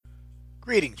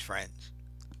Greetings, friends.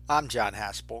 I'm John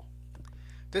Haspel.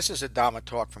 This is a Dhamma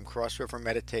talk from Cross River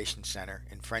Meditation Center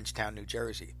in Frenchtown, New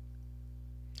Jersey.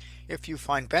 If you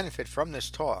find benefit from this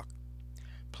talk,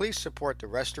 please support the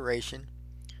restoration,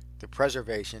 the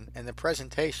preservation, and the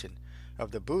presentation of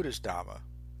the Buddha's Dhamma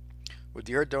with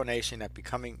your donation at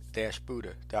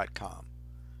becoming-buddha.com.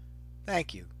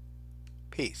 Thank you.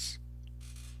 Peace.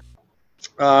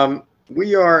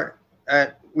 We are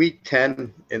at week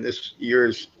 10 in this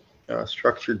year's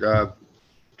structured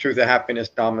Truth of Happiness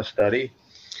Dhamma study.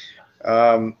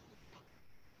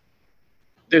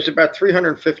 There's about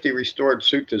 350 restored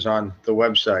suttas on the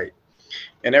website,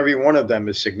 and every one of them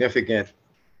is significant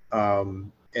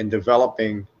in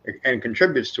developing and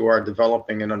contributes to our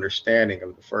developing an understanding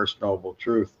of the First Noble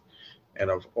Truth and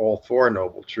of all Four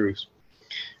Noble Truths.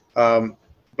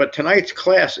 But tonight's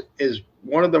class is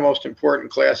one of the most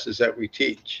important classes that we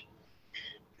teach.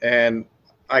 And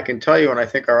I can tell you, and I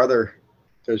think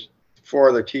there's 4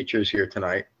 other teachers here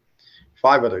tonight,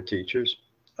 5 other teachers,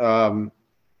 that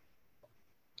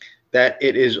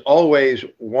it is always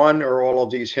one or all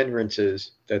of these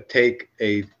hindrances that take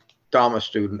a Dhamma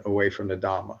student away from the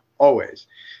Dhamma, always.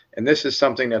 And this is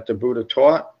something that the Buddha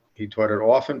taught. He taught it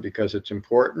often because it's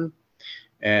important.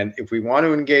 And if we want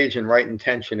to engage in right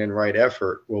intention and right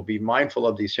effort, we'll be mindful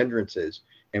of these hindrances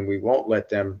and we won't let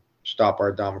them stop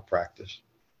our Dhamma practice.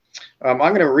 I'm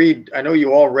going to read, I know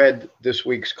you all read this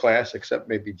week's class, except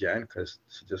maybe Jen, because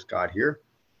she just got here.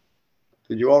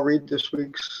 Did you all read this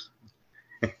week's?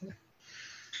 Well,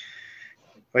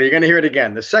 you're going to hear it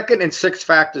again. The second and sixth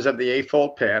factors of the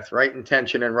Eightfold Path, right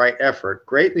intention and right effort,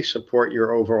 greatly support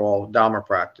your overall Dhamma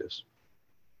practice.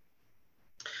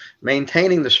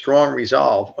 Maintaining the strong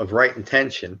resolve of right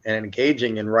intention and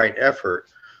engaging in right effort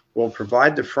will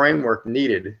provide the framework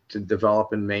needed to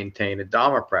develop and maintain a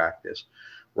Dhamma practice.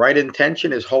 Right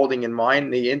intention is holding in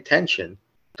mind the intention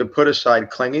to put aside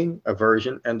clinging,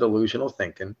 aversion, and delusional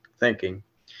thinking,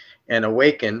 and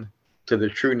awaken to the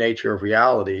true nature of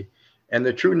reality and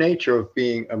the true nature of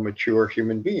being a mature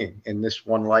human being in this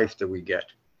one life that we get.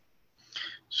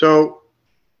 So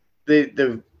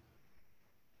this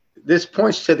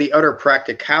points to the utter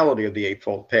practicality of the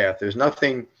Eightfold Path. There's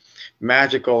nothing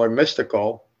magical or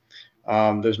mystical.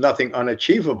 There's nothing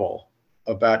unachievable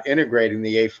about integrating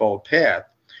the Eightfold Path.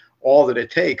 All that it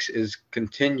takes is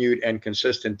continued and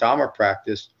consistent Dhamma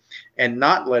practice and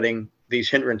not letting these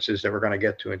hindrances that we're going to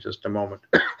get to in just a moment.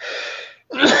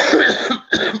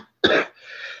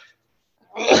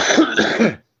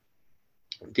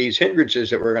 These hindrances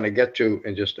that we're going to get to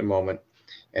in just a moment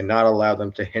and not allow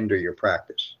them to hinder your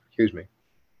practice. Excuse me.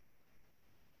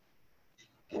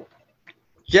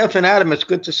 Jeff and Adam, it's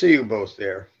good to see you both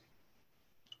there.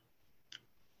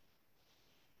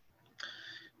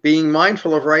 Being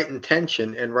mindful of right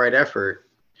intention and right effort,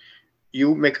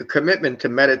 you make a commitment to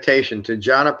meditation, to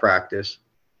jhana practice,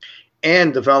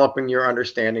 and developing your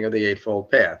understanding of the Eightfold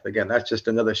Path. Again, that's just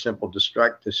another simple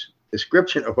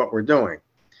description of what we're doing.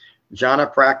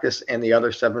 Jhana practice and the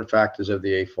other 7 factors of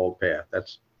the Eightfold Path.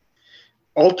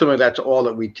 Ultimately, that's all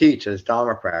that we teach as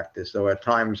Dhamma practice, though at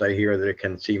times I hear that it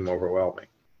can seem overwhelming.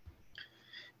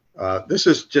 This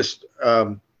is just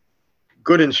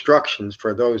good instructions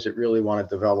for those that really want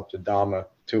to develop the Dhamma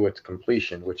to its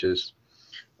completion, which is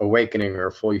awakening or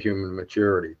full human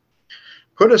maturity.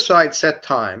 Put aside set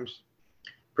times,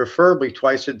 preferably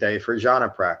twice a day, for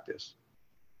jhana practice.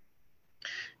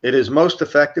 It is most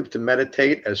effective to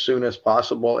meditate as soon as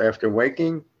possible after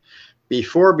waking,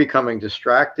 before becoming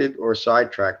distracted or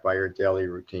sidetracked by your daily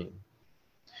routine.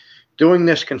 Doing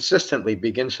this consistently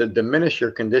begins to diminish your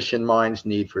conditioned mind's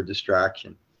need for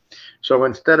distraction. So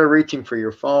instead of reaching for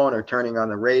your phone or turning on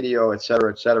the radio,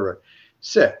 etc.,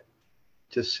 sit.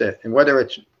 Just sit. And whether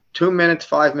it's 2 minutes,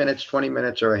 5 minutes, 20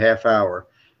 minutes, or a half hour,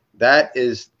 that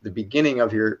is the beginning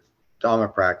of your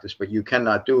Dhamma practice, but you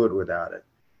cannot do it without it.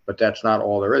 But that's not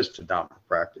all there is to Dhamma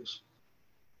practice.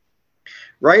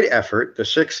 Right effort, the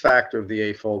 6th factor of the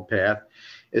Eightfold Path,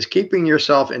 is keeping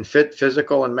yourself in fit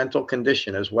physical and mental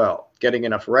condition as well. Getting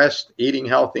enough rest, eating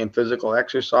healthy, and physical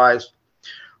exercise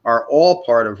are all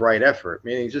part of right effort,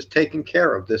 meaning just taking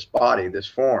care of this body, this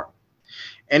form.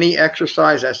 Any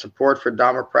exercise as support for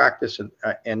Dhamma practice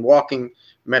and walking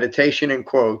meditation in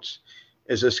quotes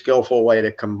is a skillful way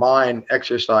to combine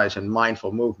exercise and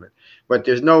mindful movement. But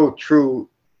there's no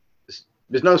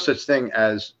such thing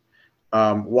as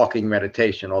walking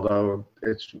meditation, although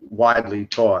it's widely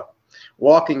taught.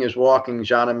 Walking is walking,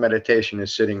 jhana meditation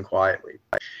is sitting quietly.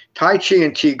 Tai Chi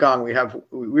and Qigong,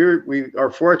 we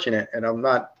are fortunate, and I'm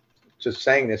not just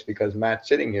saying this because Matt's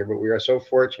sitting here, but we are so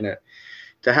fortunate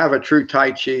to have a true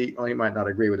Tai Chi, well, he might not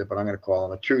agree with it, but I'm going to call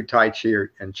him a true Tai Chi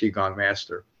and Qigong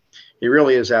master. He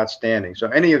really is outstanding. So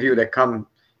any of you that come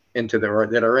into or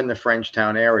that are in the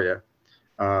Frenchtown area,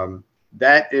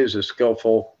 that is a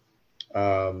skillful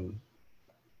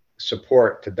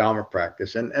support to Dharma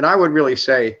practice. And I would really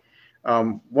say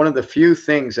one of the few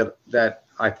things that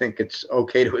I think it's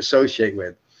okay to associate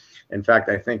with. In fact,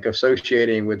 I think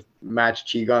associating with matched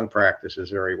Qigong practice is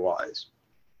very wise.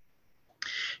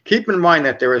 Keep in mind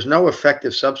that there is no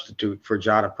effective substitute for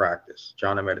jhana practice,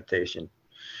 jhana meditation.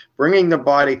 Bringing the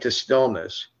body to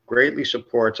stillness greatly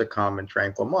supports a calm and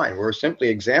tranquil mind. We're simply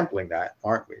exempling that,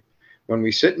 aren't we? When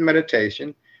we sit in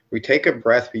meditation, we take a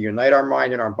breath, we unite our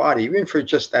mind and our body, even for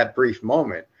just that brief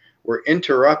moment, we're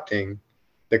interrupting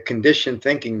the conditioned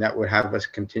thinking that would have us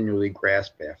continually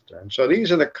grasp after. And so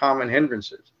these are the common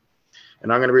hindrances.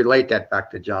 And I'm going to relate that back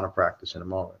to jhana practice in a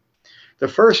moment. The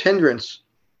first hindrance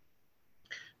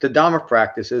to Dhamma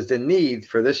practice is the need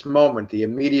for this moment, the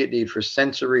immediate need for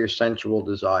sensory or sensual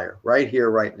desire, right here,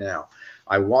 right now.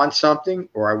 I want something,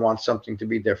 or I want something to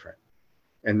be different.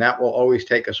 And that will always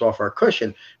take us off our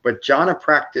cushion. But jhana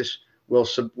practice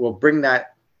will bring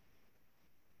that,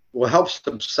 will help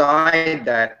subside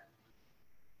that,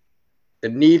 the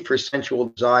need for sensual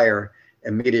desire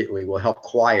immediately, will help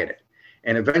quiet it.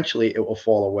 And eventually it will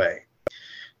fall away.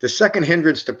 The second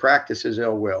hindrance to practice is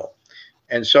ill will.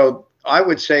 And so I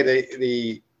would say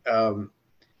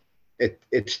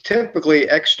it's typically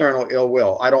external ill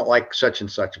will. I don't like such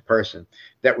and such a person,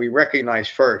 that we recognize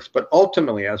first. But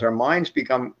ultimately, as our minds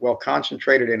become well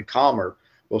concentrated and calmer,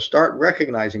 we'll start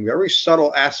recognizing very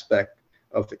subtle aspect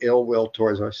of ill will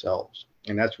towards ourselves.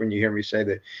 And that's when you hear me say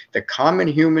that the common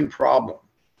human problem,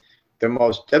 the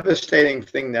most devastating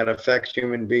thing that affects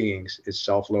human beings, is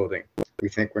self-loathing. We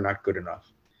think we're not good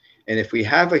enough. And if we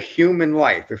have a human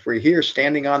life, if we're here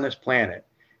standing on this planet,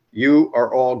 you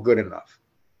are all good enough.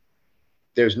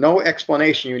 There's no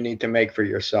explanation you need to make for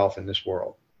yourself in this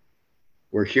world.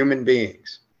 We're human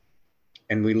beings,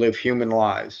 and we live human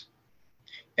lives.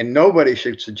 And nobody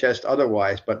should suggest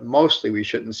otherwise, but mostly we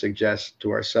shouldn't suggest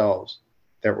to ourselves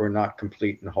that we're not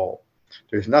complete and whole.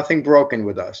 There's nothing broken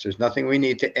with us. There's nothing we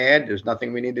need to add. There's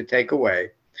nothing we need to take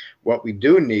away. What we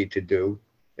do need to do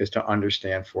is to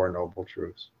understand Four Noble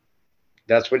Truths.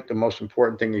 That's what the most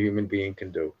important thing a human being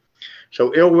can do.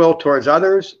 So ill will towards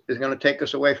others is going to take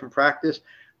us away from practice,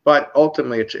 but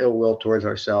ultimately it's ill will towards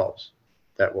ourselves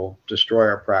that will destroy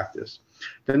our practice.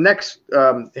 The next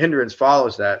hindrance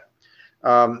follows that.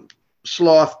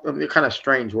 Sloth, kind of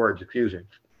strange words, excuse me.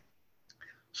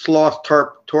 Sloth,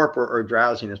 torpor, or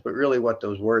drowsiness, but really what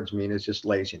those words mean is just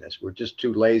laziness. We're just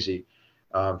too lazy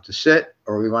to sit,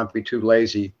 or we might be too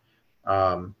lazy,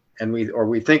 and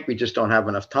we think we just don't have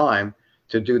enough time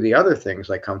to do the other things,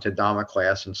 like come to Dhamma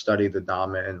class and study the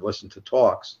Dhamma and listen to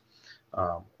talks,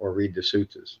 or read the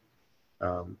suttas.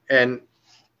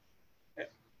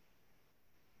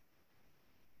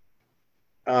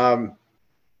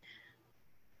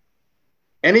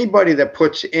 Anybody that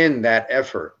puts in that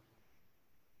effort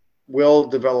will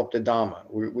develop the Dhamma.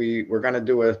 We're going to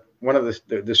do one of the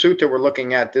sutta we're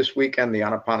looking at this weekend, the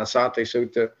Anapanasati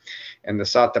Sutta and the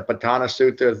Satipatthana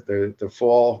Sutta, the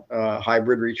fall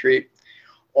hybrid retreat.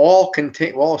 All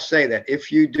say that if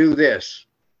you do this,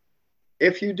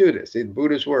 in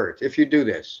Buddha's words, if you do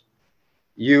this,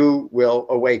 you will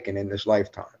awaken in this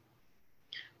lifetime.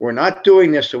 We're not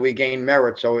doing this so we gain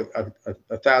merit, so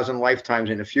 1,000 lifetimes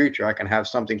in the future I can have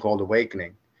something called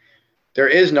awakening. There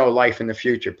is no life in the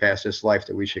future past this life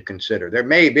that we should consider. There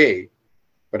may be,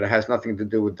 but it has nothing to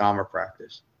do with Dhamma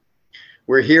practice.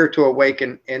 We're here to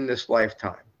awaken in this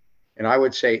lifetime, and I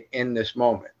would say in this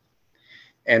moment.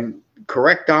 And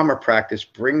correct Dhamma practice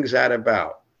brings that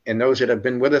about. And those that have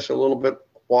been with us a little bit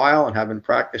while and have been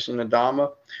practicing the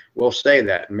Dhamma will say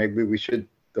that. And maybe we should,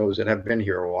 those that have been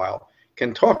here a while,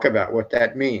 can talk about what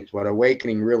that means, what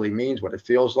awakening really means, what it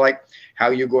feels like, how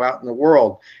you go out in the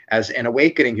world as an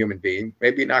awakening human being,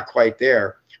 maybe not quite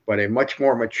there, but a much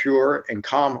more mature and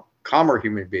calmer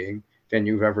human being than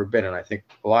you've ever been. And I think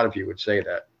a lot of you would say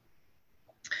that.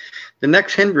 The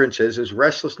next hindrance is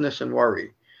restlessness and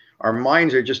worry. Our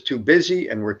minds are just too busy,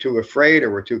 and we're too afraid, or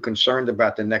we're too concerned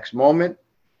about the next moment.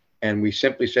 And we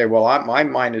simply say, well, my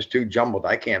mind is too jumbled.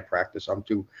 I can't practice. I'm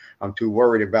too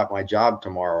worried about my job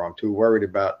tomorrow. I'm too worried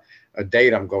about a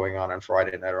date I'm going on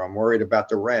Friday night, or I'm worried about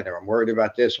the rent, or I'm worried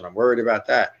about this, and I'm worried about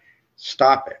that.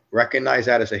 Stop it. Recognize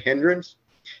that as a hindrance.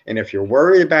 And if you're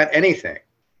worried about anything,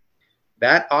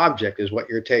 that object is what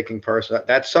you're taking personally.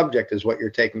 That subject is what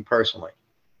you're taking personally.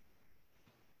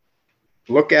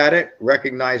 Look at it,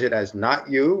 recognize it as not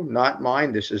you, not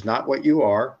mine. This is not what you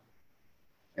are,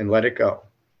 and let it go.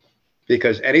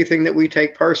 because anything that we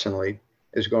take personally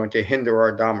is going to hinder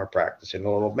our Dharma practice, and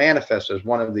it'll manifest as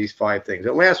one of these 5 things.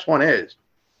 The last one is,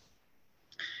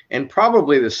 and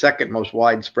probably the second most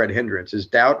widespread hindrance, is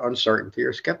doubt, uncertainty,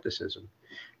 or skepticism,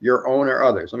 your own or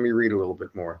others. Let me read a little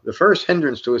bit more. The first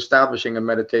hindrance to establishing a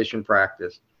meditation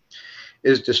practice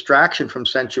is distraction from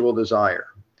sensual desire.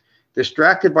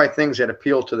 Distracted by things that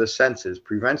appeal to the senses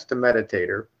prevents the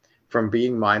meditator from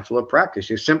being mindful of practice.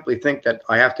 You simply think that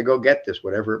I have to go get this,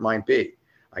 whatever it might be.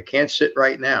 I can't sit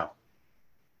right now.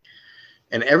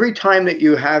 And every time that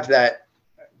you have that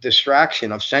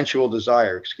distraction of sensual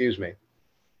desire,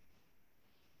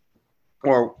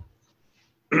 or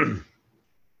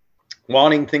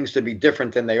wanting things to be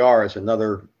different than they are is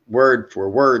another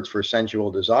words for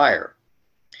sensual desire.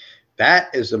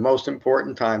 That is the most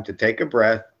important time to take a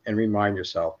breath and remind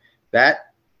yourself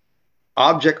that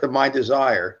object of my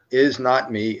desire is not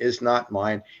me, is not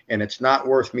mine, and it's not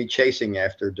worth me chasing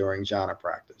after during jhana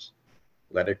practice.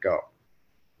 Let it go.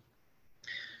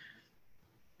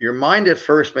 Your mind at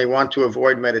first may want to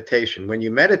avoid meditation. When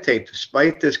you meditate,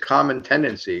 despite this common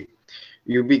tendency,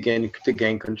 you begin to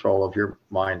gain control of your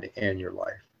mind and your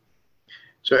life.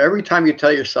 So every time you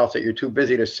tell yourself that you're too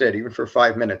busy to sit, even for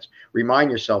 5 minutes, remind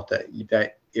yourself that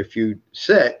if you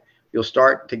sit, you'll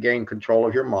start to gain control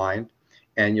of your mind,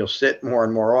 and you'll sit more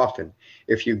and more often.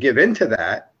 If you give into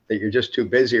that you're just too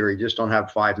busy, or you just don't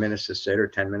have 5 minutes to sit, or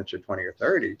 10 minutes, or 20, or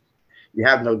 30, you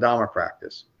have no Dhamma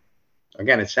practice.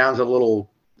 Again, it sounds a little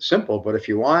simple, but if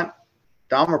you want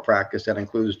Dhamma practice that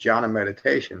includes jhana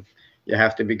meditation, you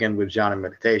have to begin with jhana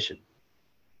meditation.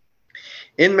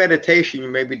 In meditation, you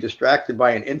may be distracted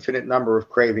by an infinite number of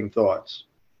craving thoughts.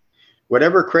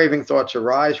 Whatever craving thoughts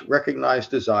arise, recognize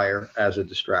desire as a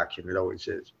distraction. It always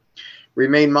is.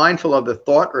 Remain mindful of the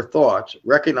thought or thoughts,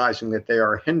 recognizing that they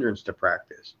are a hindrance to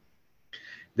practice.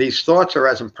 These thoughts are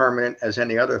as impermanent as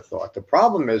any other thought. The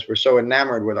problem is we're so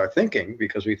enamored with our thinking,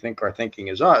 because we think our thinking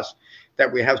is us,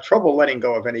 that we have trouble letting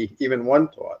go of even one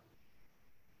thought,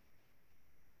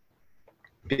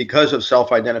 because of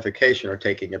self-identification or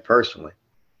taking it personally.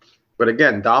 But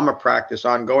again, Dhamma practice,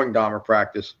 ongoing Dhamma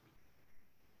practice,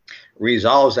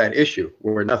 resolves that issue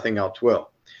where nothing else will.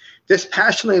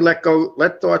 Dispassionately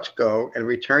let thoughts go and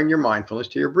return your mindfulness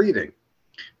to your breathing.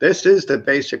 This is the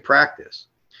basic practice.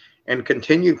 And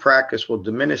continued practice will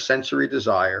diminish sensory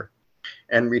desire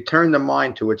and return the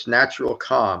mind to its natural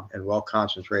calm and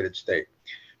well-concentrated state.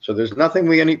 So there's nothing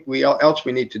else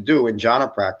we need to do in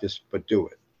jhana practice but do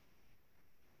it.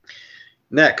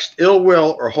 Next, ill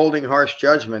will or holding harsh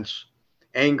judgments,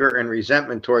 anger and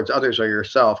resentment towards others or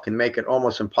yourself can make it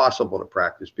almost impossible to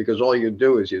practice, because all you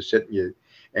do is you sit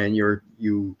and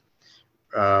you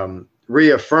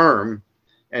reaffirm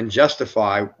and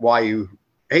justify why you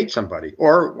hate somebody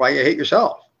or why you hate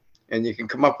yourself. And you can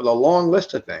come up with a long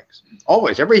list of things.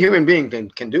 Always, every human being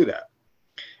can do that.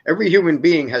 Every human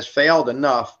being has failed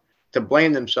enough to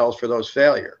blame themselves for those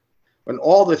failures. When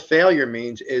all the failure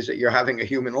means is that you're having a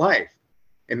human life.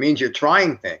 It means you're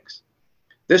trying things.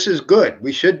 This is good.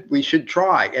 We should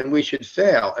try, and we should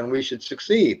fail, and we should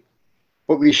succeed.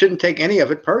 But we shouldn't take any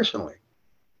of it personally,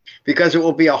 because it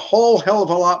will be a whole hell of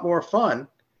a lot more fun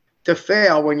to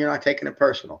fail when you're not taking it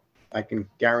personal. I can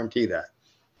guarantee that.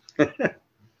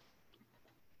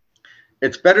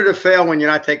 It's better to fail when you're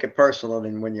not taking it personal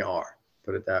than when you are,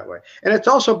 put it that way. And it's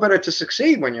also better to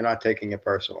succeed when you're not taking it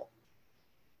personal,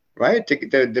 right?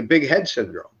 The big head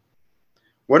syndrome.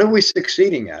 What are we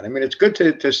succeeding at? I mean, it's good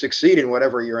to succeed in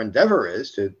whatever your endeavor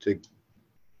is,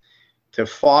 to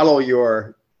follow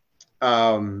your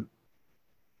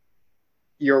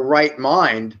right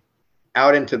mind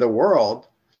out into the world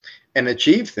and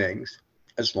achieve things,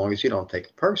 as long as you don't take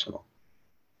it personal.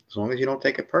 As long as you don't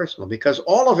take it personal, because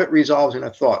all of it resolves in a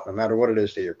thought, no matter what it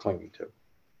is that you're clinging to.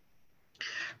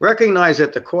 Recognize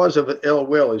that the cause of ill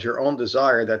will is your own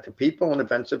desire that the people and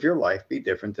events of your life be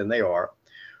different than they are,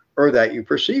 or that you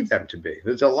perceive them to be.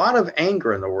 There's a lot of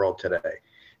anger in the world today.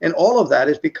 And all of that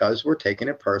is because we're taking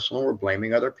it personal. We're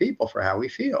blaming other people for how we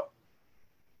feel.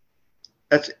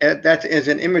 That's as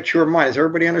an immature mind. Does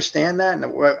everybody understand that? And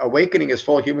awakening is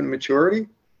full human maturity.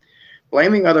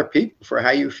 Blaming other people for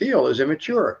how you feel is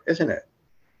immature, isn't it?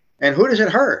 And who does it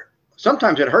hurt?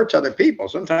 Sometimes it hurts other people.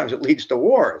 Sometimes it leads to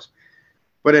wars.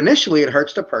 But initially, it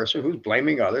hurts the person who's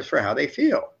blaming others for how they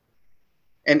feel.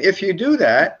 And if you do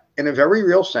that, in a very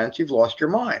real sense, you've lost your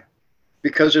mind,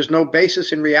 because there's no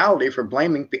basis in reality for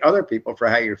blaming the other people for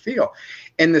how you feel.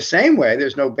 In the same way,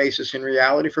 there's no basis in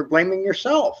reality for blaming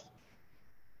yourself.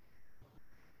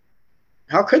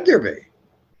 How could there be?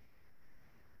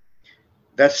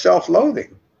 That's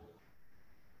self-loathing,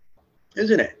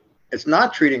 isn't it? It's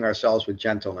not treating ourselves with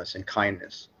gentleness and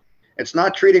kindness It's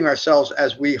not treating ourselves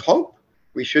as we hope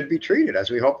we should be treated, as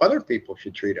we hope other people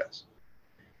should treat us.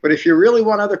 But if you really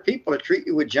want other people to treat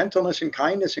you with gentleness and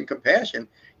kindness and compassion,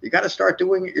 you got to start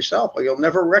doing it yourself, or you'll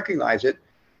never recognize it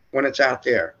when it's out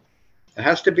there. It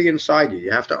has to be inside you. You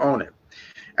have to own it.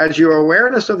 As your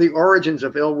awareness of the origins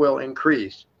of ill will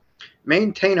increase,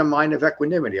 maintain a mind of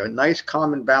equanimity, a nice,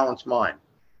 calm, and balanced mind.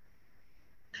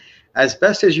 As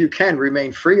best as you can,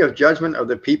 remain free of judgment of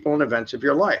the people and events of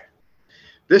your life.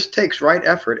 This takes right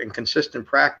effort and consistent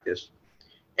practice,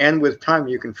 and with time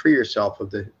you can free yourself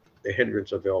of the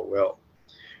hindrance of ill will.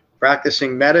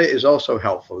 Practicing metta is also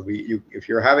helpful. If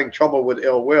you're having trouble with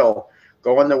ill will,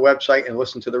 go on the website and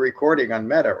listen to the recording on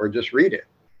metta, or just read it.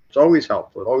 It's always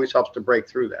helpful. It always helps to break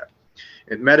through that.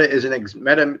 And metta is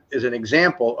an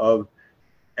example of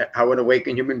how an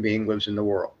awakened human being lives in the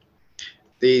world.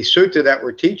 The sutta that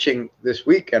we're teaching this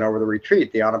weekend over the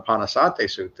retreat, the Anapanasati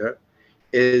Sutta,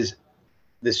 is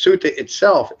the sutta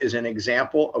itself is an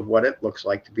example of what it looks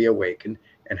like to be awakened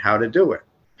and how to do it.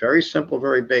 Very simple,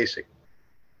 very basic.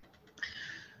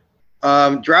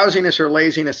 Drowsiness or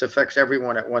laziness affects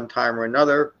everyone at one time or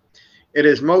another. It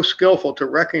is most skillful to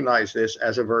recognize this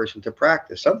as aversion to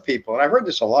practice. Some people, and I've heard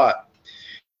this a lot,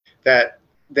 that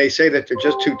they say that they're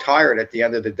just too tired at the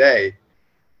end of the day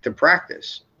to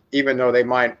practice, even though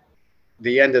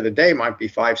the end of the day might be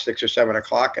 5, 6, or 7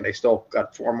 o'clock, and they still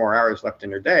got 4 more hours left in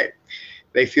their day.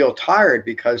 They feel tired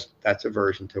because that's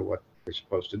aversion to what they're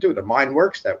supposed to do. The mind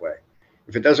works that way.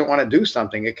 If it doesn't want to do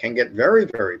something, it can get very,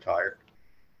 very tired.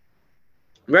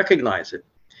 Recognize it.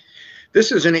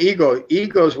 This is an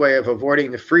ego's way of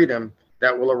avoiding the freedom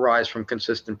that will arise from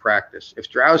consistent practice. If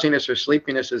drowsiness or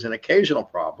sleepiness is an occasional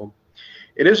problem,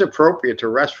 it is appropriate to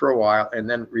rest for a while and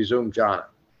then resume jhana.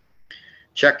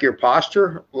 Check your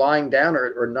posture. Lying down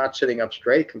or not sitting up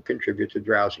straight can contribute to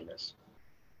drowsiness.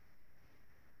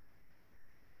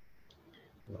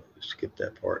 Skip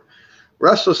that part.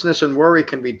 Restlessness and worry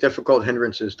can be difficult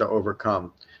hindrances to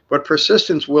overcome, but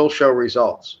persistence will show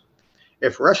results.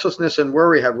 If restlessness and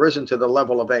worry have risen to the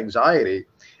level of anxiety,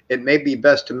 it may be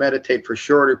best to meditate for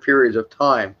shorter periods of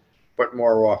time, but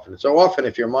more often. So often,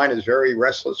 if your mind is very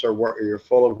restless or you're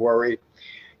full of worry,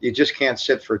 you just can't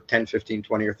sit for 10, 15,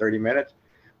 20, or 30 minutes.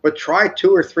 But try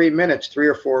 2 or 3 minutes, 3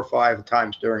 or 4 or 5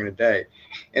 times during the day.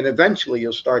 And eventually,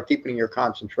 you'll start deepening your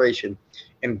concentration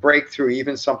and break through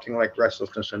even something like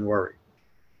restlessness and worry.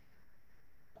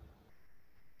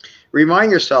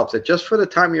 Remind yourself that just for the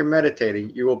time you're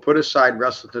meditating, you will put aside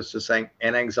restlessness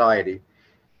and anxiety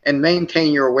and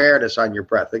maintain your awareness on your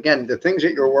breath. Again, the things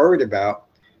that you're worried about,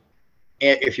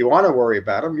 if you want to worry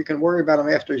about them, you can worry about them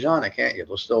after jhana, can't you?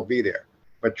 They'll still be there.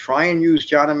 But try and use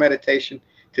jhana meditation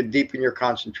to deepen your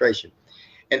concentration.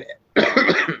 And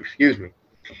excuse me.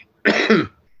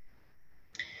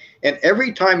 And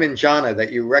every time in jhana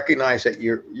that you recognize that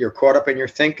you're caught up in your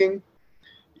thinking,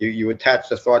 you attach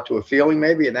the thought to a feeling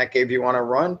maybe, and that gave you on a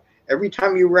run. Every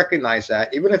time you recognize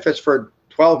that, even if it's for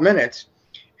 12 minutes,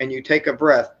 and you take a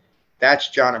breath, that's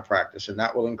jhana practice, and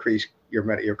that will increase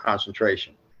your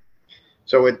concentration.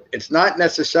 So it's not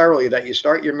necessarily that you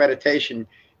start your meditation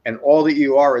and all that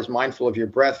you are is mindful of your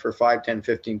breath for 5, 10,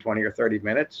 15, 20, or 30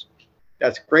 minutes.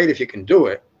 That's great if you can do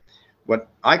it, but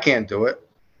I can't do it.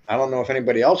 I don't know if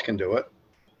anybody else can do it.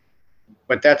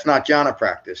 But that's not jhana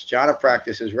practice. Jhana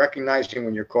practice is recognizing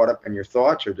when you're caught up in your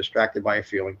thoughts or distracted by a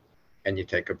feeling, and you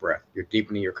take a breath. You're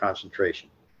deepening your concentration.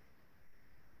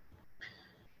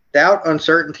 Doubt,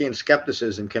 uncertainty, and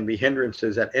skepticism can be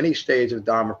hindrances at any stage of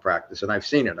Dhamma practice, and I've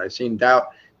seen it. I've seen doubt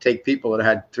take people that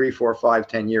had 3, 4, 5,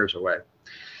 10 years away.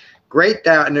 Great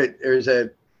doubt, and there's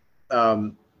and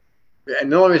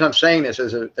the only reason I'm saying this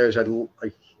is there's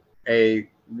a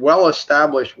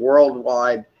well-established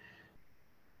worldwide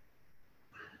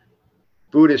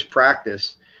Buddhist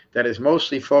practice that is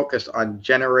mostly focused on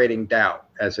generating doubt,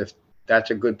 as if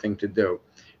that's a good thing to do.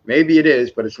 Maybe it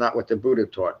is, but it's not what the Buddha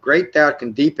taught. Great doubt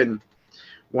can deepen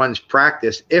one's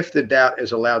practice if the doubt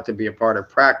is allowed to be a part of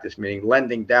practice, meaning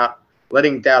letting doubt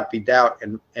be doubt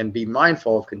and be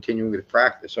mindful of continuing with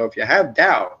practice. So if you have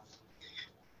doubt,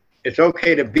 it's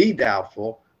okay to be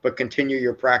doubtful, but continue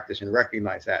your practice and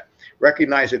recognize that.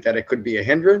 Recognize that it could be a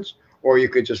hindrance, or you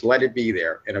could just let it be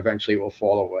there and eventually it will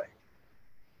fall away.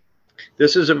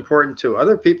 This is important too.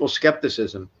 Other people's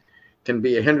skepticism can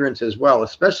be a hindrance as well,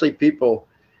 especially people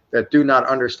that do not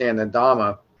understand the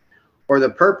Dhamma or the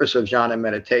purpose of jhana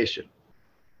meditation,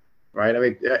 right?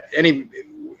 I mean,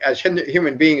 as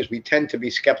human beings, we tend to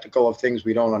be skeptical of things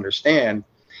we don't understand.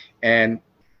 And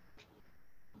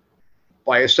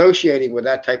by associating with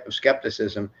that type of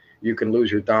skepticism, you can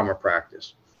lose your Dhamma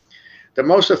practice. The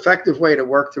most effective way to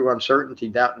work through uncertainty,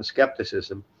 doubt, and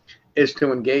skepticism is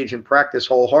to engage in practice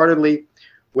wholeheartedly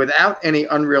without any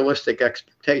unrealistic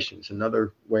expectations.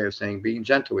 Another way of saying being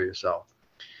gentle with yourself.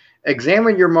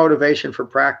 Examine your motivation for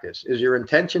practice. Is your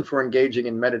intention for engaging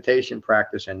in meditation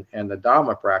practice and the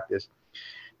Dhamma practice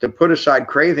to put aside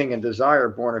craving and desire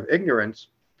born of ignorance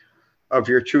of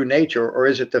your true nature, or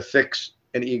is it to fix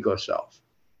an ego self,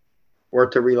 or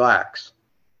to relax,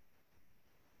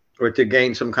 or to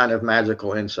gain some kind of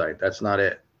magical insight? That's not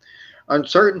it.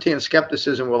 Uncertainty and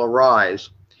skepticism will arise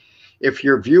if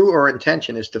your view or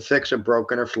intention is to fix a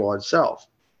broken or flawed self.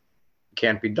 It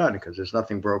can't be done because there's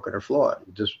nothing broken or flawed.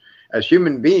 Just as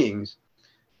human beings,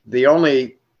 the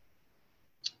only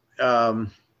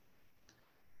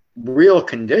real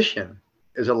condition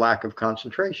is a lack of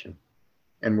concentration.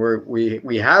 And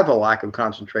we have a lack of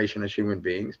concentration as human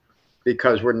beings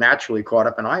because we're naturally caught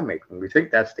up in eye making. We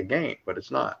think that's the game, but it's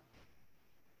not.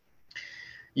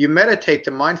 You meditate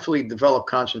to mindfully develop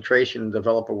concentration and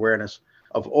develop awareness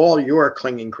of all your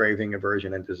clinging, craving,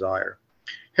 aversion, and desire.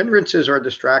 Hindrances or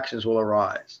distractions will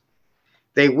arise.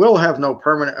 They will have no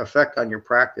permanent effect on your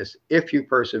practice if you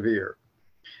persevere.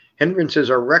 Hindrances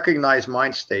are recognized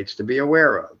mind states to be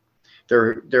aware of.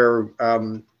 They're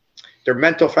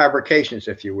mental fabrications,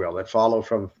 if you will, that follow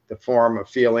from the form of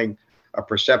feeling, a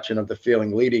perception of the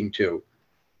feeling leading to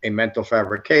a mental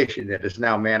fabrication that is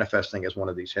now manifesting as one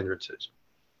of these hindrances.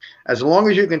 As long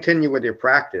as you continue with your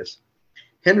practice,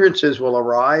 hindrances will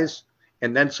arise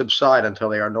and then subside until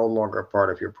they are no longer a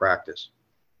part of your practice.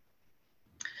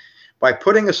 By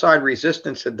putting aside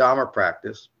resistance to Dhamma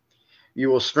practice, you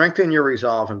will strengthen your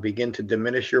resolve and begin to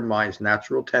diminish your mind's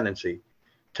natural tendency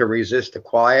to resist the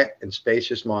quiet and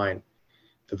spacious mind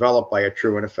developed by a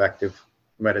true and effective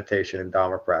meditation and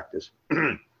Dhamma practice.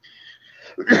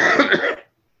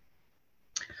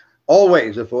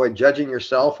 Always avoid judging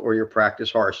yourself or your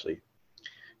practice harshly.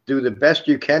 Do the best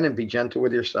you can and be gentle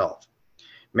with yourself.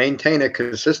 Maintain a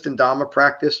consistent Dhamma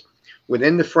practice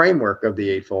within the framework of the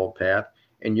Eightfold Path,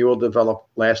 and you will develop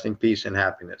lasting peace and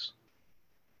happiness.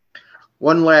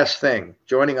 One last thing,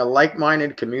 joining a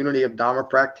like-minded community of Dhamma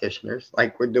practitioners,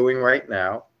 like we're doing right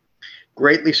now,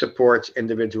 greatly supports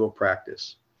individual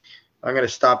practice. I'm going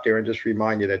to stop there and just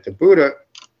remind you that the Buddha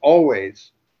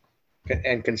always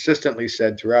and consistently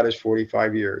said throughout his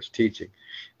 45 years teaching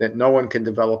that no one can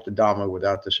develop the Dhamma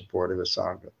without the support of the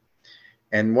Sangha.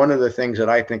 And one of the things that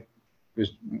I think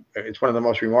it's one of the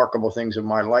most remarkable things of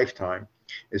my lifetime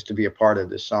is to be a part of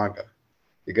this Sangha,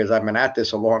 because I've been at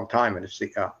this a long time, and it's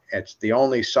the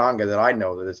only Sangha that I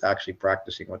know that is actually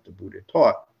practicing what the Buddha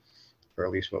taught, or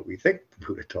at least what we think the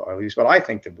Buddha taught, or at least what I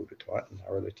think the Buddha taught, and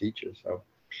our other teachers. So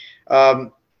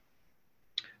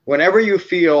whenever you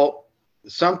feel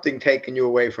something taking you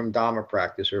away from Dhamma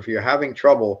practice, or if you're having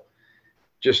trouble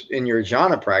just in your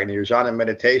jhana practice, your jhana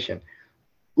meditation,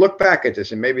 look back at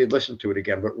this and maybe listen to it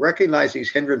again, but recognize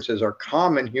these hindrances are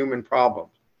common human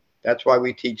problems. That's why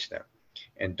we teach them.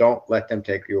 And don't let them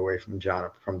take you away from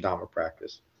jhana, from Dhamma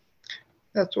practice.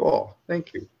 That's all.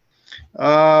 Thank you.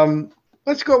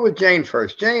 Let's go with Jane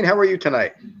first. Jane, how are you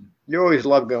tonight? You always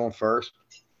love going first.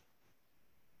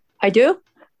 I do?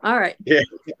 All right. Yeah.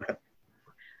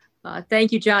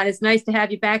 Thank you, John. It's nice to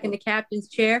have you back in the captain's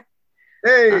chair.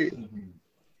 Hey.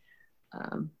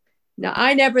 Now,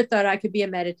 I never thought I could be a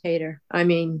meditator. I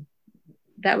mean,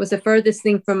 that was the furthest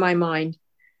thing from my mind.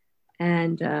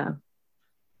 And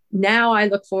now I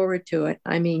look forward to it.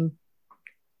 I mean,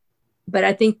 but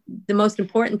I think the most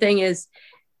important thing is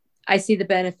I see the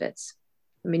benefits.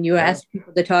 I mean, you asked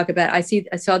people to talk about it.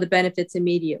 I saw the benefits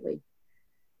immediately.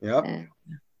 Yep.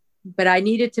 But I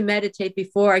needed to meditate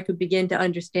before I could begin to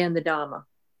understand the Dhamma.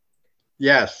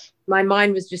 Yes. My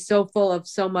mind was just so full of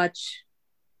so much.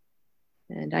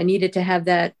 And I needed to have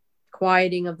that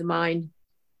quieting of the mind.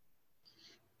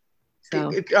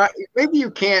 So maybe you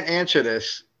can't answer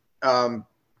this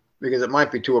because it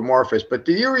might be too amorphous, but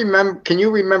can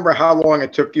you remember how long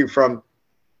it took you from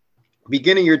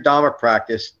beginning your Dhamma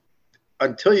practice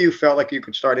until you felt like you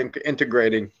could start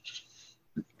integrating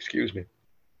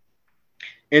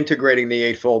the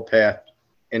Eightfold Path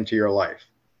into your life?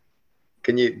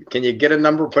 Can you get a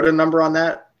number, put a number on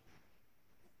that?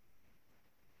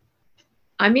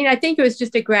 I mean, I think it was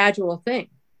just a gradual thing.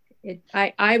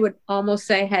 I would almost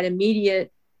say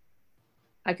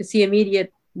I could see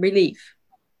immediate relief,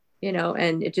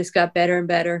 and it just got better and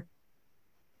better.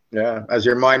 Yeah, as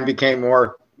your mind became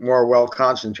more well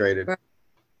concentrated. Right.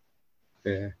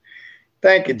 Yeah.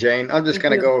 Thank you, Jane. I'm just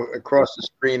going to go across the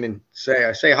screen and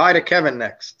say hi to Kevin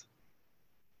next.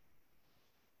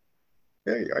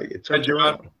 There you are. Hi,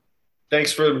 John.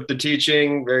 Thanks for the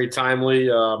teaching. Very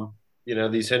timely.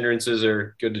 These hindrances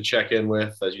are good to check in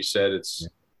with. As you said, it's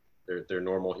they're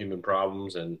normal human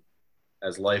problems, and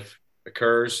as life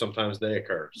occurs, sometimes they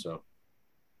occur. So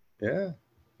yeah,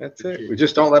 that's it. We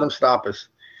just don't let them stop us.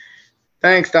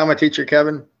 Thanks, Dharma teacher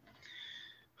Kevin.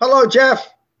 Hello, Jeff.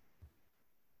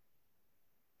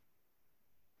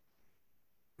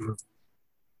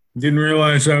 Didn't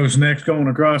realize I was next going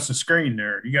across the screen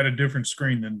there. You got a different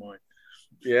screen than mine.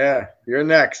 Yeah, you're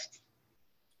next.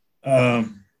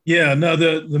 Yeah, no,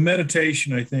 the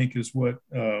meditation, I think, is what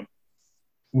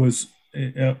was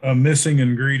a missing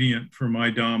ingredient for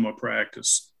my Dhamma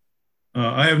practice.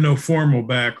 I have no formal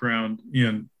background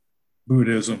in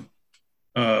Buddhism,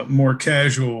 more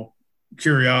casual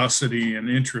curiosity and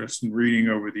interest in reading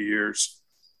over the years.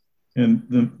 And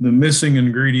the missing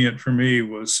ingredient for me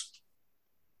was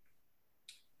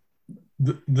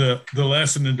the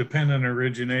lesson in dependent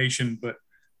origination, but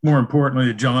more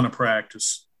importantly, the jhana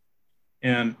practice.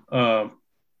 And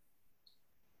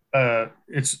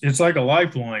it's like a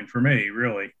lifeline for me,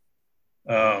 really.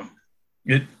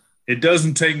 It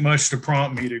doesn't take much to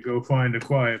prompt me to go find a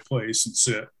quiet place and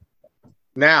sit.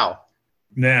 Now.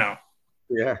 Yeah.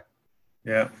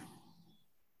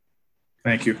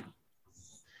 Thank you.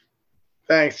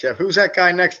 Thanks, Jeff. Who's that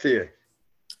guy next to you?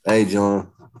 Hey,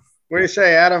 John. What do you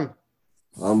say, Adam?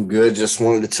 I'm good. Just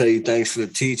wanted to tell you thanks for the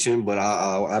teaching, but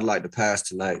I'd like to pass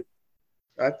tonight.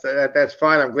 That's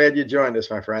fine. I'm glad you joined us,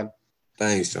 my friend.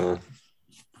 Thanks, John.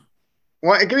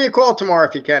 Give me a call tomorrow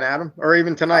if you can, Adam, or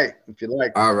even tonight if you'd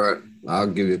like. All right. I'll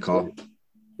give you a call.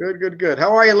 Good.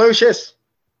 How are you, Lucius?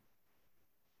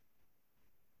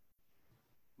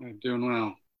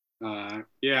 Doing well.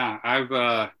 Yeah,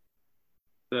 I've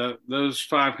those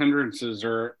 5 hindrances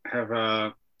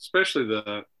have especially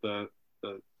the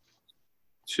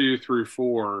 2 through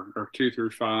 4 or 2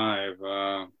 through 5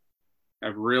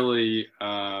 have really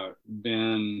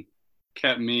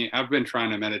kept me. I've been trying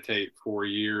to meditate for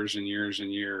years and years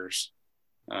and years,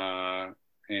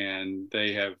 and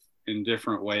they have in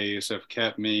different ways have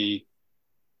kept me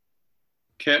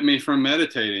from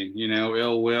meditating.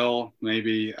 Ill will.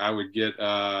 Maybe I would get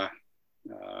an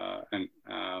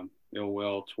ill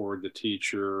will toward the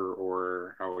teacher,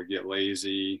 or I would get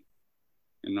lazy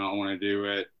and not want to do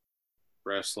it.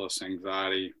 Restless,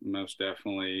 anxiety, most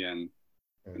definitely, and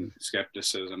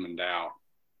skepticism and doubt.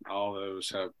 All those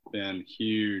have been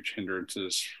huge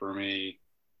hindrances for me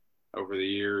over the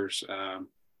years.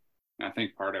 I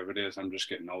think part of it is I'm just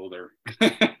getting older,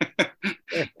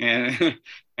 and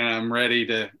I'm ready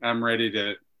to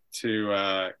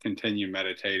continue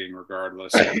meditating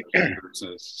regardless of those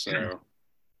hindrances. So,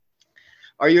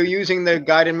 are you using the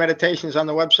guided meditations on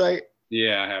the website?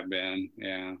 Yeah, I have been.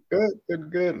 Yeah.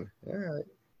 Good.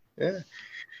 Yeah.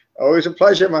 Always a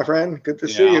pleasure, my friend. Good to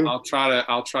see you. I'll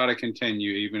try to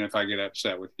continue, even if I get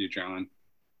upset with you, John.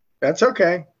 That's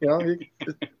okay. You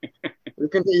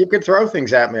can throw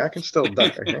things at me. I can still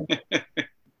duck.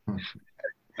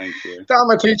 Thank you.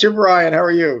 Dharma teacher Brian, how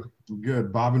are you?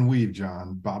 Good. Bob and weave,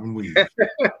 John. Bob and weave.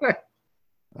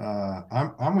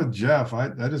 I'm with Jeff. I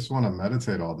just want to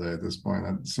meditate all day at this point.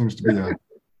 That seems to be a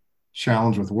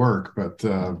challenge with work, but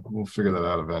we'll figure that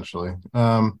out eventually.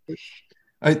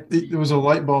 It was a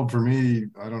light bulb for me.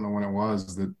 I don't know when it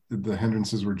was that the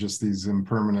hindrances were just these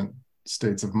impermanent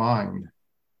states of mind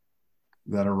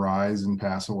that arise and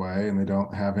pass away, and they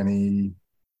don't have any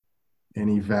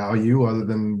value other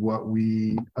than what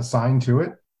we assign to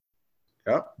it.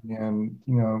 Yep. And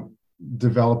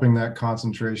developing that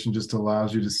concentration just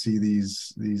allows you to see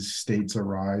these states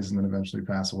arise and then eventually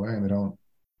pass away, and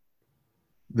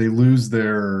they lose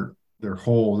their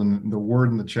hold. And the word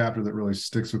in the chapter that really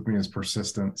sticks with me is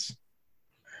persistence.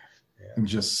 And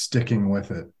just sticking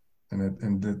with it,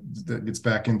 and that gets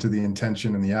back into the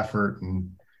intention and the effort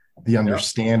and the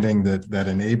understanding that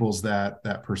enables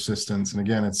that persistence. And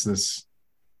again, it's this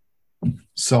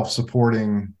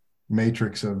self-supporting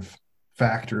matrix of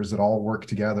factors that all work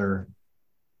together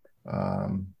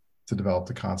to develop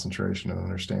the concentration and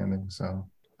understanding. So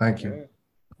thank you.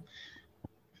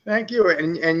 Thank you.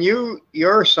 And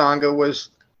your Sangha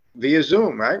was via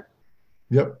Zoom, right?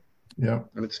 Yep.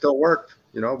 And it still worked,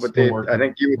 but I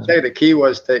think you would say the key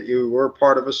was that you were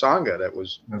part of a Sangha that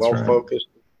was well-focused.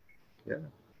 Yeah.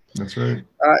 That's right.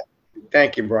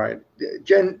 Thank you, Brian.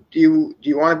 Jen, do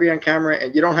you want to be on camera?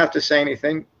 And you don't have to say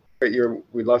anything, but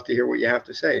we'd love to hear what you have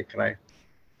to say. Can I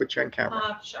put you on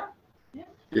camera? Sure. Yeah.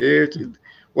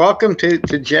 Welcome to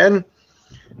Jen,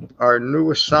 our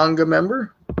newest Sangha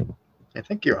member. I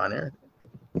think you're on there.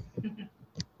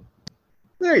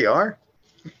 There you are.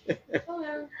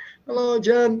 Hello. Hello,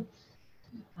 Jen.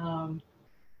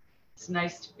 It's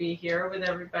nice to be here with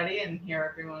everybody and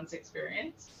hear everyone's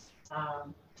experience.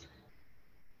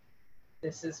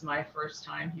 this is my first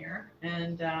time here,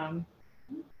 and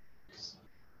just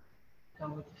go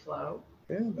with the flow.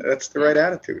 Yeah, that's the right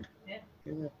attitude. Yeah.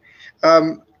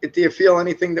 Do you feel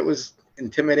anything that was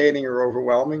intimidating or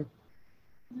overwhelming?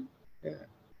 Yeah.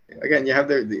 Again, you have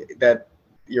that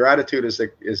your attitude is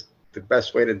the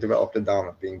best way to develop the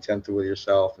Dhamma, being gentle with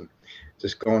yourself and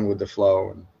just going with the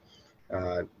flow. And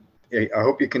I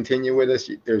hope you continue with us.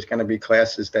 There's going to be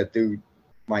classes that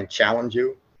might challenge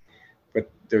you, but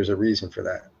there's a reason for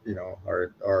that. You know,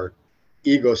 our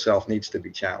ego self needs to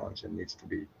be challenged and needs to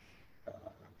be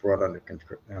brought under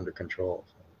control.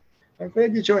 I'm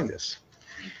glad you joined us.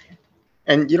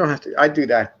 And you don't have to. I do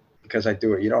that because I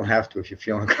do it. You don't have to if you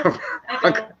feel uncomfortable.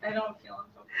 I don't feel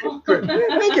uncomfortable. Good.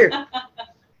 Thank you.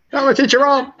 I'm a teacher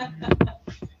on.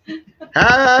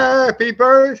 Happy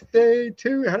birthday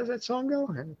to you. How does that song go?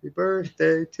 Happy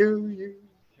birthday to you.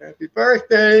 Happy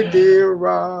birthday, dear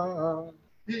Ron.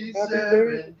 He's Happy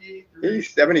 73.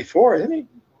 He's 74, isn't he?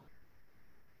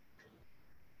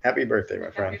 Happy birthday,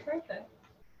 my friend. Happy birthday.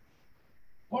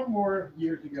 One more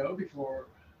year to go before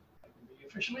I can be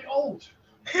officially old.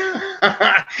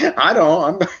 I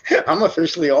don't. I'm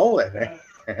officially old, I think.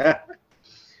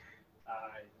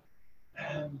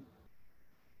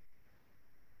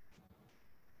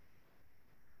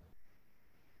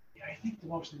 I think the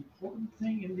most important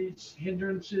thing in these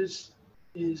hindrances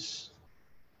is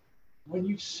when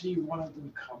you see one of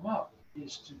them come up,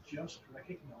 is to just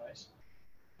recognize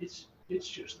it's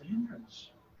just a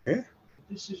hindrance. Yeah.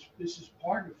 This is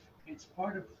part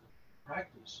of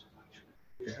practice, actually.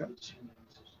 Yeah. These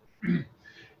hindrances.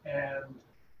 And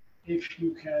if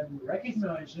you can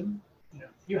recognize them,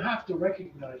 you have to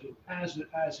recognize it as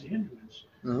a hindrance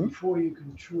before you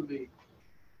can truly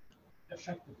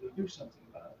effectively do something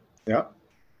about it. Yeah.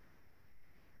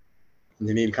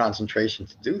 You need concentration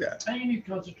to do that. And you need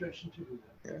concentration to do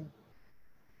that. Yeah.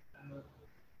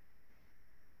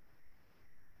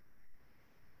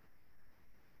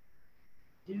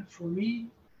 Yeah, for me,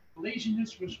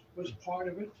 laziness was part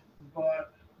of it,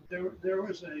 but there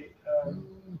was a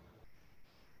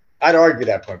I'd argue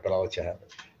that point, but I'll let you have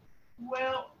it.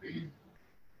 well,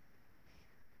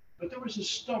 but there was a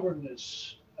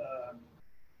stubbornness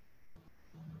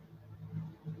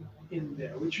in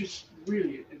there, which is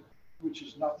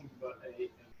nothing but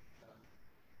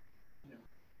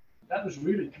that was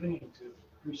really clinging to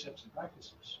precepts and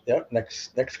practices. Yep.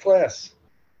 Next class.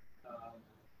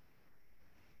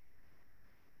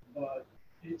 But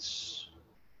it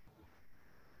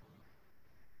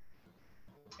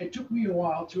took me a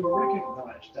while to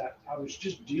recognize that I was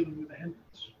just dealing with a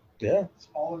hindrance. Yeah. That's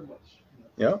all it was.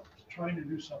 Yeah. Trying to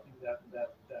do something that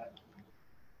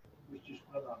was just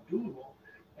not doable,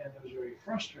 and it was very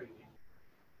frustrating.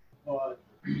 But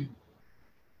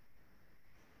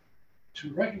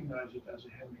to recognize it as a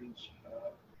hindrance,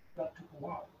 that took a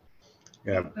while.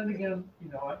 Yeah. But then again,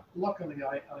 luckily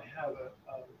I have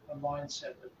a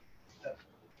mindset that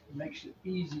makes it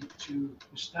easy to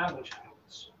establish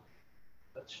habits.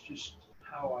 That's just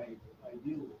how I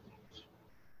deal with things.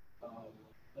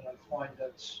 And I find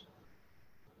that's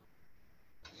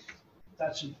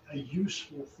a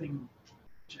useful thing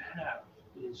to have,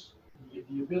 is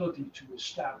the ability to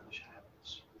establish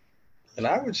habits. And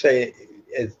I would say,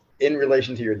 in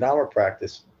relation to your Dharma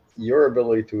practice, your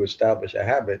ability to establish a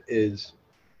habit is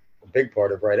a big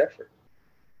part of right effort.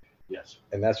 Yes.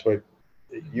 And that's what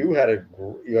you had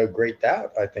great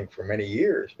doubt, I think, for many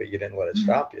years, but you didn't let it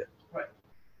stop you. Right.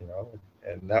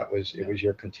 And it was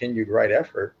your continued right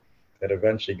effort that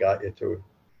eventually got you to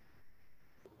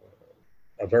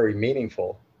a very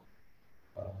meaningful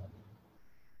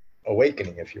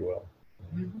awakening, if you will,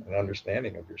 an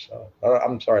understanding of yourself.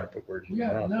 I'm sorry to put words in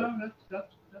your mouth. No,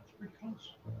 that's pretty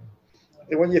close.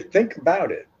 When you think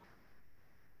about it,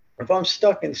 if I'm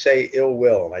stuck in, say, ill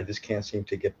will, and I just can't seem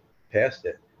to get past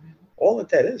it, all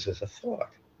that is a thought.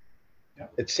 Yeah.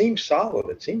 It seems solid.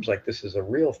 It seems like this is a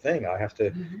real thing. I have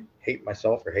to hate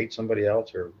myself or hate somebody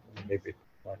else, or maybe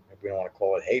we don't want to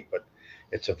call it hate, but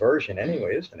it's aversion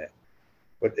anyway, isn't it?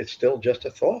 But it's still just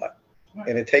a thought. Right.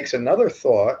 And it takes another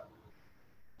thought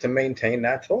to maintain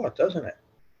that thought, doesn't it?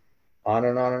 On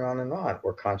and on and on and on,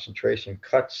 where concentration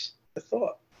cuts the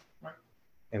thought. Right.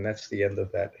 And that's the end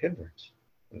of that hindrance.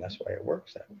 And that's why it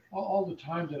works that way. All the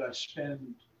time that I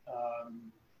spend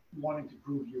wanting to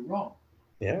prove you wrong.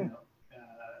 Yeah.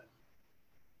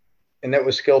 And that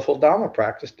was skillful Dhamma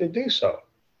practice to do so.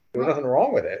 There was nothing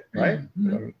wrong with it, right?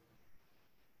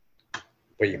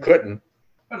 But you couldn't.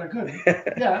 But I couldn't.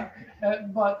 Yeah.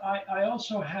 But I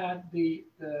also had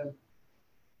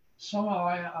somehow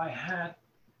I had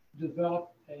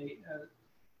developed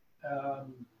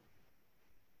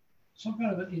some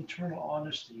kind of an internal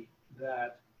honesty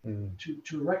that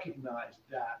to recognize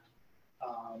that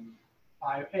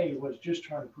I A was just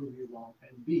trying to prove you wrong,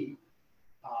 and B,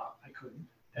 I couldn't,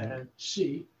 and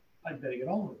C, I'd better get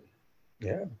on with it.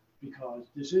 Yeah. Because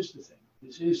this is the thing.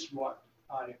 This is what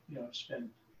I spent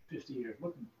 50 years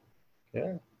looking for.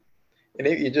 Yeah. And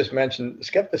you just mentioned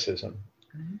skepticism,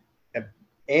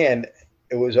 and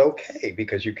it was okay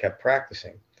because you kept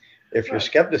practicing. If your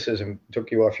skepticism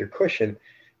took you off your cushion,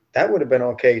 that would have been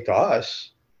okay to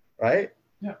us, right?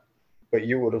 Yeah. But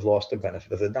you would have lost the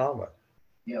benefit of the Dhamma.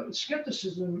 Yeah,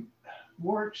 skepticism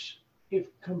works if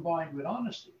combined with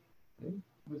honesty,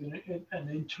 with an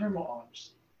internal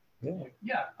honesty.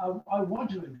 Yeah, I want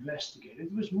to investigate.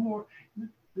 It was more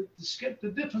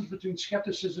the difference between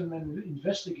skepticism and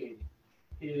investigating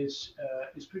is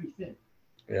pretty thin.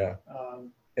 Yeah.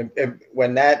 And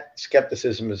when that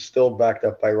skepticism is still backed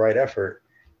up by right effort,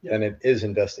 then it is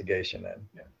investigation. Then.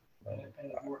 Yeah.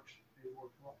 And it works. It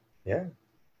works well. Yeah.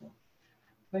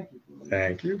 Thank you.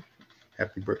 Thank you.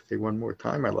 Happy birthday one more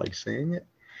time. I like saying it.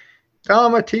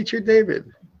 Dharma teacher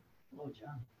David. Hello,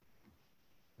 John.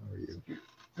 How are you?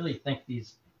 Really think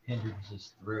these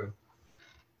hindrances through.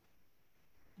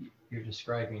 You're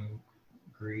describing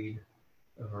greed,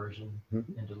 aversion,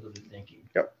 and deluded thinking.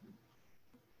 Yep.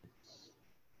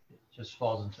 It just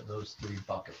falls into those three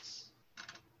buckets.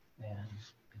 And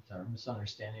it's our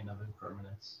misunderstanding of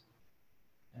impermanence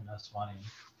and us wanting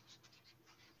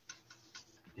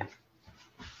it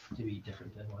to be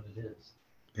different than what it is.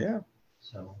 Yeah.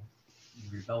 So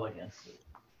you rebel against it.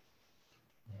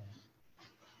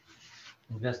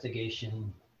 And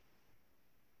investigation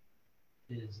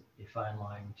is a fine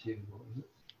line to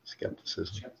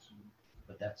skepticism.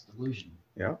 But that's delusion.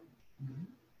 Yeah. And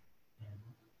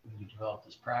when you develop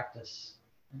this practice,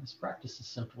 and this practice is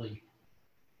simply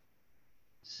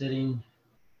sitting,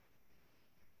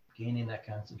 gaining that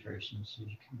concentration so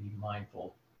you can be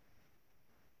mindful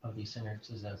of these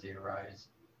hindrances as they arise.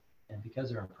 And because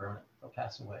they're impermanent, they'll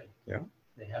pass away. Yeah.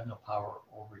 They have no power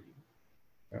over you.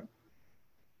 Yeah.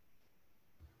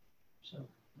 So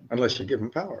unless you give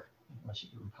them power. Unless you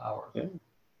give them power. Yeah.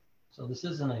 So this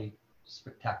isn't a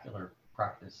spectacular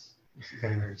practice. This is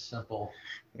a very simple,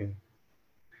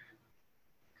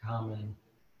 common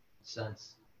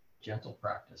sense, gentle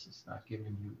practice. It's not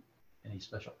giving you any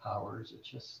special powers. It's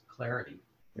just clarity.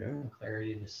 Yeah.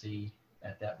 Clarity to see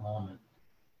at that moment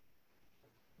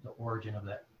the origin of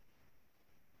that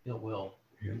ill will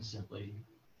is simply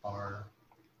our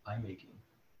eye making.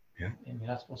 Yeah. And you're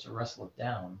not supposed to wrestle it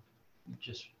down. You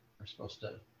just are supposed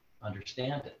to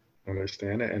understand it.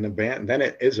 Understand it and abandon. Then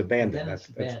it is abandoned.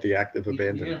 That's the act of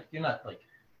abandonment. You're not like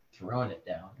throwing it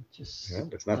down. It just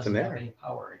there's nothing doesn't there. have any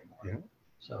power anymore. Yeah.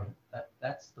 So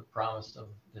that's the promise of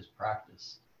this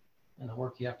practice. And the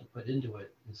work you have to put into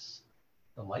it is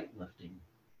the light lifting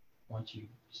once you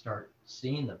start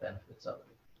seeing the benefits of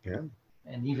it. Yeah.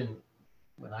 And even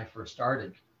when I first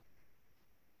started,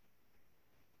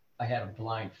 I had a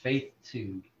blind faith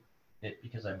to it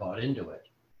because I bought into it.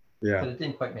 Yeah. But it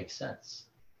didn't quite make sense.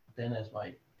 Then as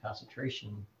my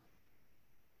concentration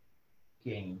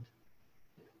gained,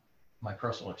 my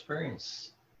personal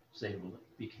experience was able to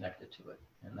be connected to it.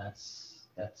 And that's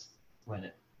when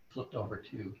it flipped over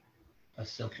to a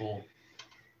simple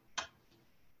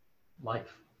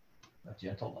life, a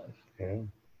gentle life. Yeah.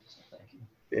 So thank you.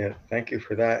 Yeah, thank you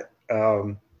for that.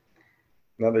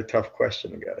 Another tough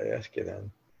question I got to ask you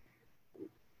then.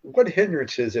 What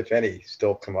hindrances, if any,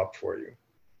 still come up for you?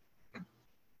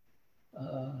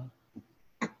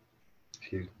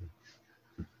 Excuse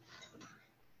me.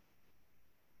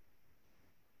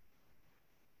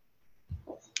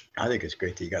 I think it's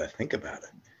great that you got to think about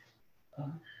it.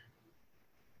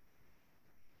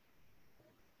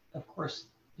 Of course,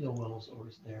 ill will is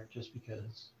always there just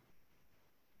because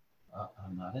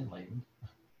I'm not enlightened.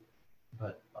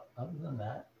 But other than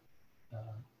that,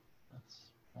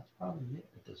 that's probably it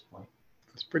at this point.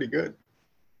 It's pretty good.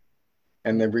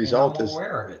 And the result I'm is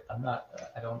aware of it. I'm not.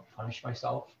 I don't punish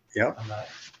myself. Yeah.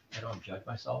 I don't judge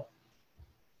myself.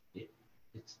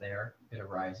 It's there. It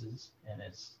arises, and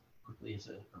as quickly as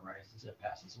it arises, it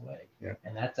passes away. Yeah.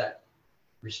 And that's that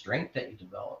restraint that you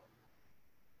develop.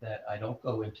 That I don't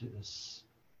go into this,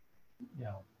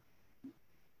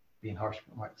 being harsh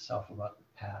with myself about the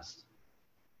past,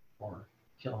 or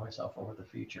killing myself over the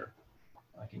future.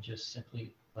 I can just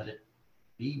simply let it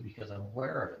be because I'm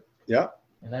aware of it. Yeah.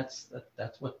 And that's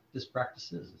what this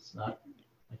practice is. It's not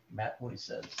like Matt Woody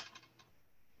says.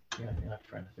 You're not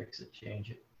trying to fix it, change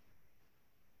it.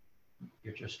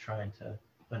 You're just trying to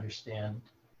understand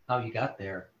how you got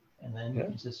there, and then you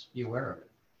can just be aware of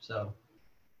it. So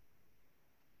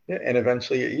Yeah, and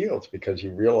eventually it yields because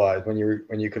you realize when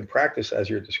you can practice as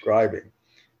you're describing,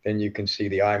 then you can see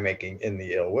the I making in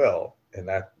the ill will, and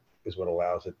that is what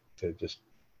allows it to just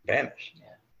vanish.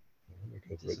 Yeah. It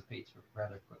Because dissipates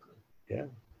rather quickly. yeah,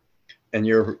 and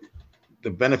the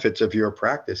benefits of your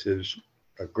practice is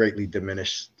a greatly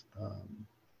diminished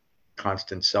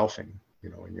constant selfing,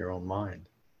 in your own mind,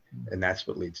 and that's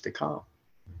what leads to calm.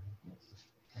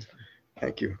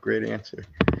 Thank you. Great answer.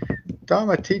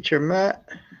 Dharma teacher Matt.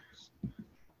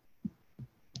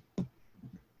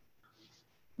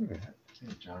 Hey,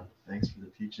 John, thanks for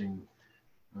the teaching.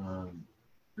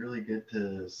 Really good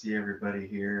to see everybody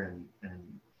here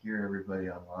and hear everybody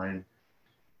online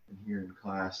and here in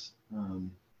class.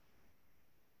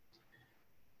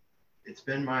 It's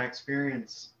been my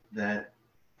experience that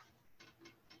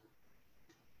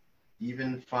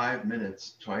even 5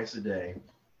 minutes twice a day,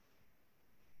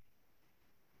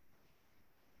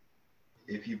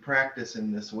 if you practice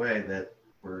in this way that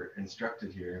we're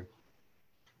instructed here,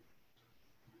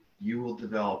 you will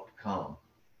develop calm.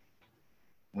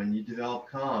 When you develop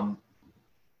calm,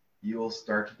 you will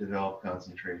start to develop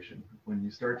concentration. When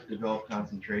you start to develop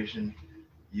concentration,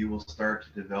 you will start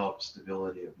to develop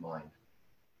stability of mind.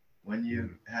 When you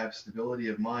have stability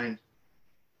of mind,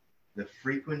 the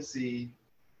frequency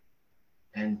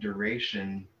and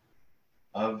duration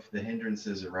of the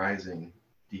hindrances arising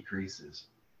decreases.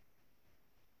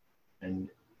 And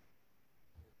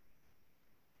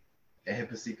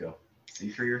ehipasiko, see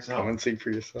for yourself. Come and see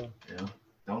for yourself.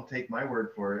 Don't take my word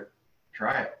for it.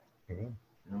 Try it.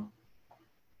 Mm-hmm.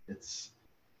 It's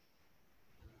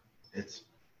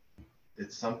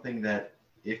something that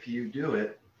if you do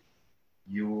it,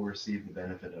 you will receive the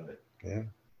benefit of it. Yeah.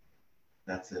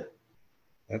 That's it.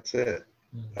 That's it.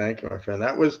 Thank you, my friend.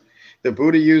 That was the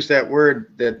Buddha used that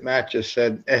word that Matt just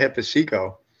said,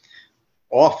 ehipasiko,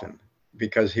 often,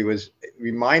 because he was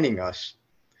reminding us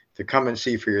to come and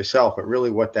see for yourself. But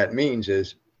really what that means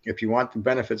is if you want the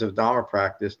benefits of Dhamma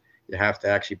practice, you have to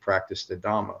actually practice the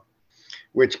Dhamma,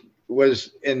 which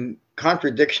was in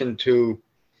contradiction to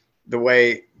the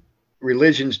way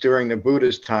religions during the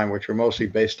Buddha's time, which were mostly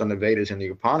based on the Vedas and the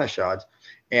Upanishads,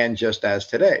 and just as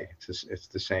today, it's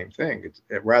the same thing.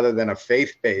 Rather than a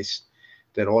faith base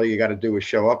that all you got to do is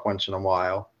show up once in a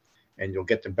while and you'll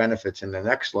get the benefits in the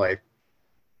next life.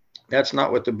 That's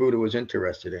not what the Buddha was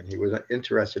interested in. He was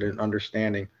interested in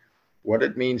understanding what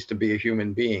it means to be a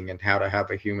human being and how to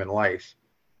have a human life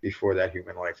before that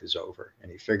human life is over. And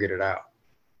he figured it out,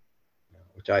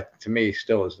 which to me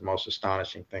still is the most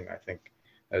astonishing thing I think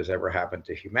that has ever happened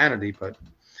to humanity, but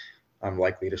I'm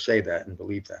likely to say that and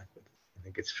believe that. But I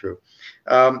think it's true.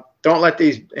 Don't let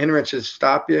these hindrances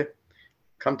stop you.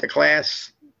 Come to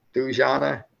class, do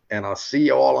jhana, and I'll see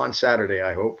you all on Saturday,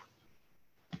 I hope.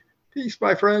 Peace,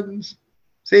 my friends.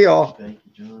 See y'all. Thank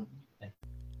you, John.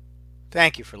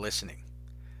 Thank you for listening.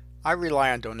 I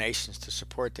rely on donations to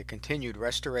support the continued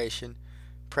restoration,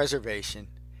 preservation,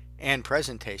 and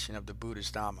presentation of the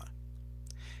Buddha's Dhamma.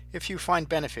 If you find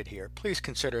benefit here, please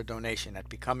consider a donation at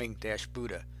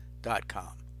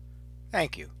becoming-buddha.com.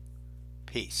 Thank you.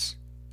 Peace.